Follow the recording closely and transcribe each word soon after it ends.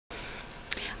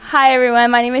Hi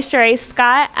everyone, my name is Cheree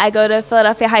Scott. I go to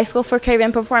Philadelphia High School for Creative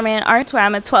and Performing Arts, where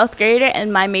I'm a 12th grader,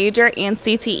 and my major and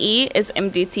CTE is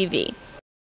MDTV.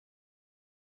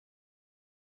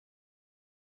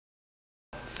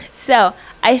 So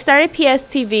I started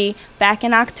PSTV back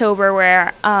in October,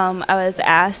 where I was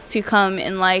asked to come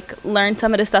and learn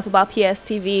some of the stuff about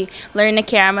PSTV, learn the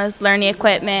cameras, learn the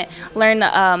equipment, learn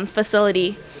the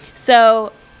facility.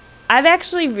 So I've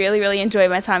actually really enjoyed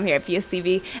my time here at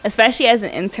PSTV, especially as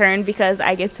an intern, because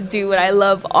I get to do what I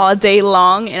love all day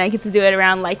long, and I get to do it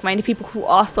around like-minded people who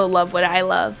also love what I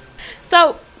love.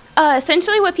 So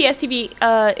essentially what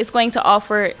PSTV is going to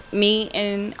offer me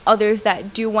and others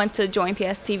that do want to join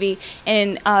PSTV,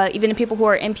 and even the people who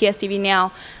are in PSTV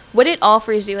now, what it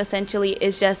offers you essentially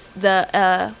is just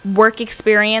the work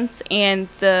experience and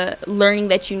the learning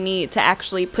that you need to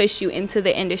actually push you into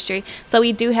the industry. So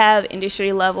we do have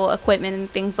industry level equipment and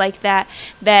things like that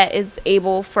that is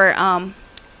able for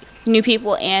new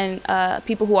people and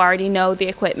people who already know the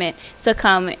equipment to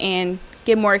come and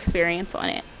get more experience on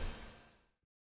it.